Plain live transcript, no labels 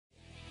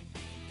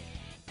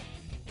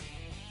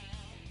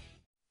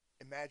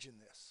Imagine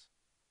this.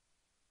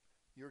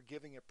 You're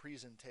giving a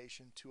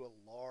presentation to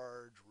a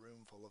large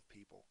room full of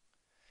people.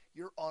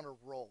 You're on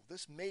a roll.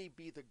 This may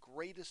be the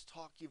greatest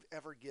talk you've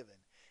ever given.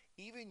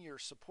 Even your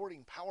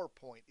supporting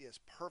PowerPoint is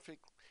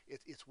perfect.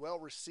 It's well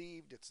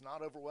received. It's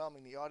not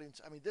overwhelming the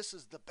audience. I mean, this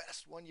is the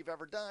best one you've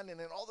ever done. And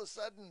then all of a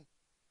sudden,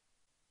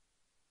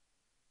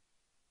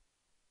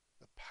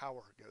 the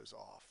power goes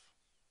off.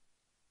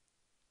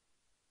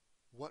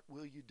 What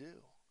will you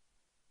do?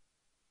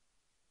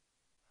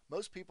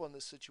 Most people in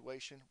this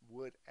situation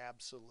would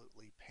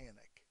absolutely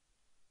panic.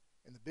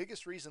 And the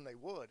biggest reason they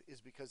would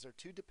is because they're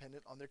too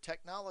dependent on their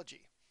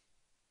technology.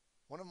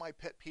 One of my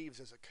pet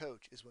peeves as a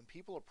coach is when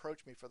people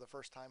approach me for the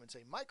first time and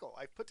say, Michael,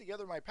 I've put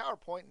together my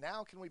PowerPoint.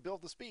 Now can we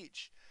build the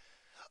speech?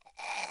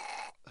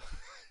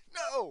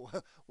 No,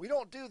 we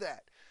don't do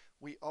that.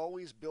 We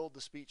always build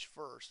the speech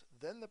first,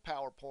 then the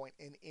PowerPoint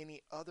and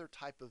any other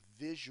type of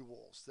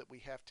visuals that we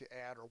have to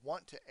add or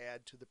want to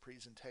add to the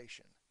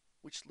presentation.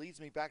 Which leads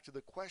me back to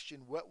the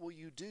question, what will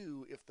you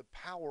do if the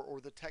power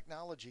or the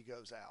technology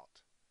goes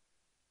out?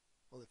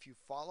 Well, if you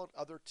followed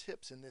other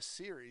tips in this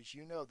series,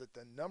 you know that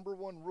the number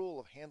one rule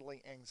of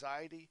handling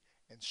anxiety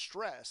and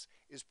stress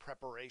is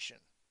preparation.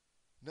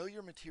 Know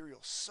your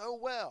material so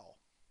well,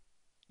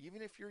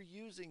 even if you're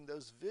using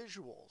those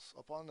visuals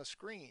up on the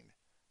screen,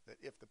 that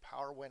if the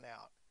power went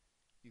out,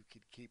 you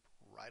could keep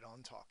right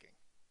on talking.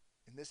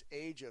 In this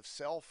age of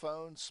cell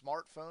phones,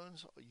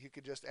 smartphones, you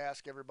could just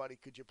ask everybody,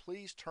 could you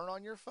please turn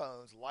on your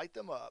phones, light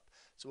them up,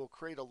 so we'll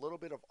create a little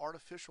bit of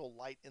artificial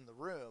light in the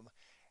room,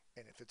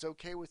 and if it's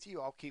okay with you,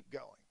 I'll keep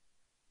going.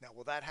 Now,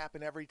 will that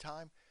happen every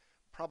time?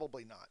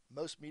 Probably not.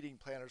 Most meeting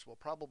planners will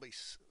probably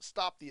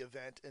stop the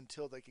event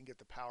until they can get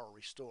the power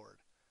restored.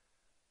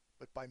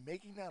 But by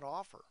making that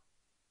offer,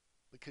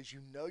 because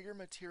you know your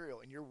material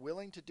and you're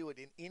willing to do it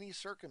in any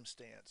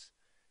circumstance,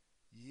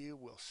 you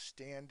will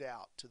stand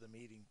out to the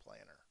meeting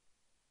planner.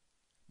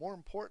 More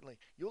importantly,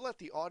 you'll let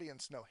the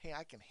audience know, hey,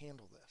 I can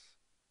handle this.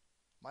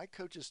 My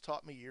coaches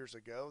taught me years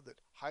ago that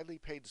highly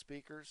paid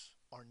speakers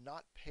are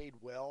not paid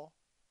well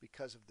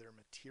because of their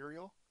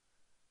material.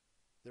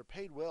 They're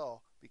paid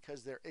well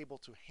because they're able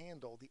to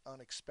handle the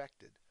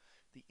unexpected,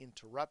 the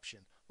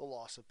interruption, the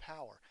loss of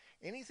power.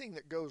 Anything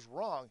that goes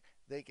wrong,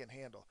 they can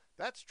handle.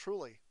 That's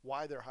truly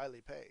why they're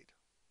highly paid.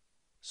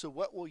 So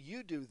what will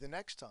you do the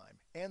next time?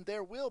 And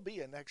there will be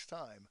a next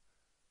time.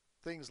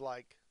 Things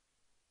like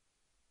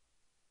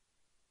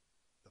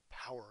the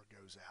power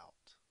goes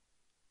out.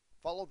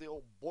 Follow the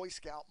old Boy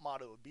Scout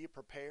motto, be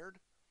prepared,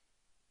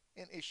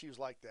 and issues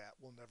like that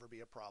will never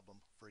be a problem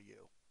for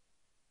you.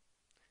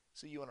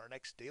 See you on our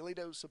next Daily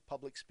Dose of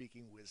Public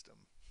Speaking Wisdom.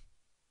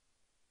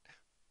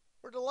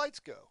 Where'd the lights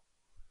go?